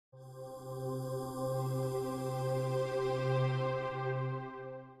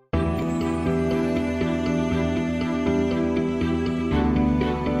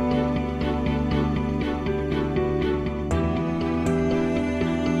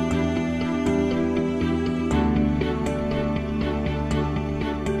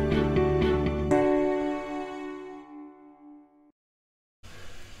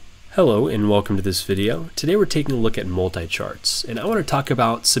Hello and welcome to this video. Today we're taking a look at MultiCharts, and I want to talk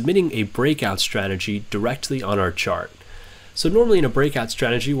about submitting a breakout strategy directly on our chart. So normally in a breakout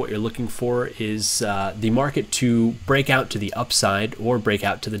strategy, what you're looking for is the market to break out to the upside or break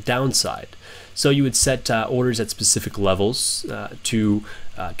out to the downside. So you would set orders at specific levels to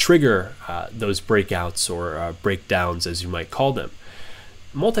trigger those breakouts or breakdowns, as you might call them.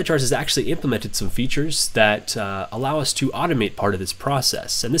 MultiCharts has actually implemented some features that allow us to automate part of this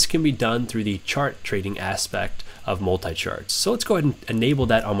process, and this can be done through the chart trading aspect of MultiCharts. So let's go ahead and enable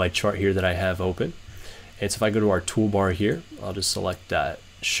that on my chart here that I have open. And so if I go to our toolbar here, I'll just select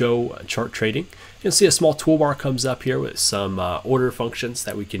Show Chart Trading. You'll see a small toolbar comes up here with some order functions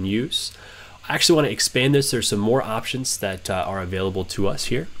that we can use. I actually want to expand this. There's some more options that are available to us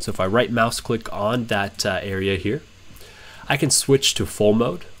here. So if I right mouse click on that area here, I can switch to full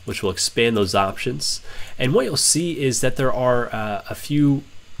mode, which will expand those options. And what you'll see is that there are a few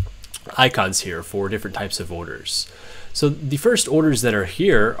icons here for different types of orders. So the first orders that are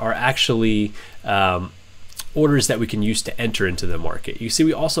here are actually orders that we can use to enter into the market. You see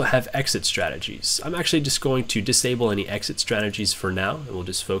we also have exit strategies. I'm actually just going to disable any exit strategies for now, and we'll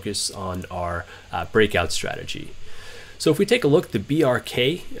just focus on our breakout strategy. So if we take a look, the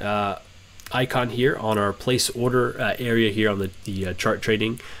BRK icon here on our place order area here on the chart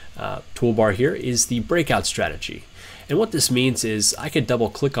trading toolbar here is the breakout strategy. And what this means is I could double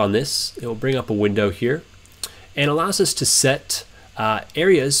click on this. It will bring up a window here and allows us to set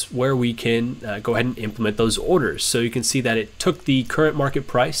areas where we can go ahead and implement those orders. So you can see that it took the current market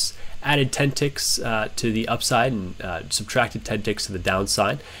price, added 10 ticks to the upside, and subtracted 10 ticks to the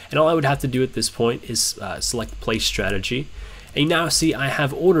downside. And all I would have to do at this point is select place strategy. And you now see I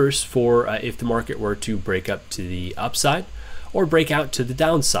have orders for if the market were to break up to the upside or break out to the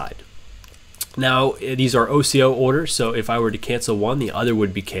downside. Now these are OCO orders, so if I were to cancel one, the other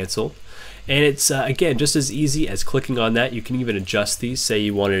would be canceled. And it's again just as easy as clicking on that. You can even adjust these. Say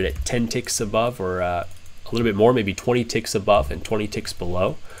you wanted it 10 ticks above or a little bit more, maybe 20 ticks above and 20 ticks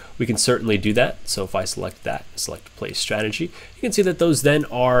below. We can certainly do that. So if I select that, select place strategy, you can see that those then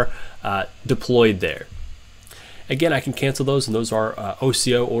are deployed there. Again, I can cancel those, and those are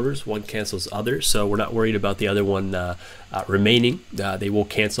OCO orders. One cancels others, so we're not worried about the other one remaining. They will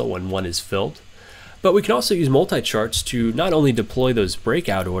cancel when one is filled. But we can also use MultiCharts to not only deploy those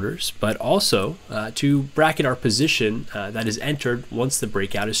breakout orders, but also to bracket our position that is entered once the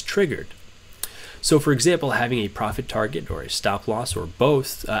breakout is triggered. So for example, having a profit target or a stop loss or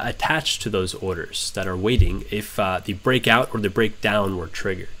both attached to those orders that are waiting if the breakout or the breakdown were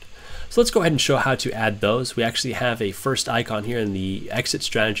triggered. So let's go ahead and show how to add those. We actually have a first icon here in the exit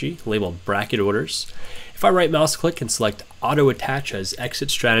strategy labeled bracket orders. If I right mouse click and select auto attach as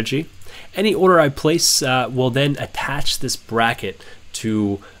exit strategy, any order I place will then attach this bracket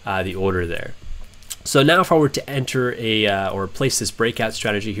to the order there. So now if I were to enter or place this breakout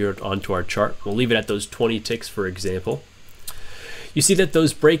strategy here onto our chart, we'll leave it at those 20 ticks for example. You see that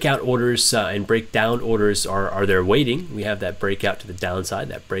those breakout orders and breakdown orders are there waiting. We have that breakout to the downside,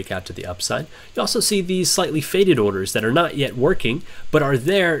 that breakout to the upside. You also see these slightly faded orders that are not yet working, but are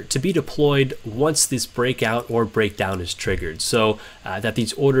there to be deployed once this breakout or breakdown is triggered. So that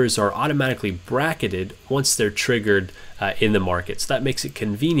these orders are automatically bracketed once they're triggered in the market. So that makes it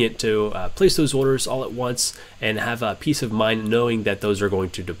convenient to place those orders all at once and have a peace of mind knowing that those are going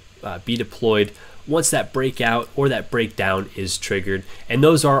to be deployed once that breakout or that breakdown is triggered. And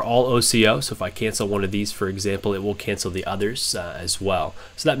those are all OCO, so if I cancel one of these for example, it will cancel the others as well.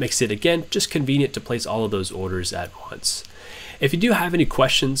 So that makes it again just convenient to place all of those orders at once. If you do have any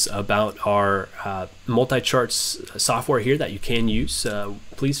questions about our MultiCharts software here that you can use,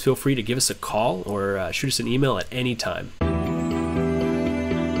 please feel free to give us a call or shoot us an email at any time.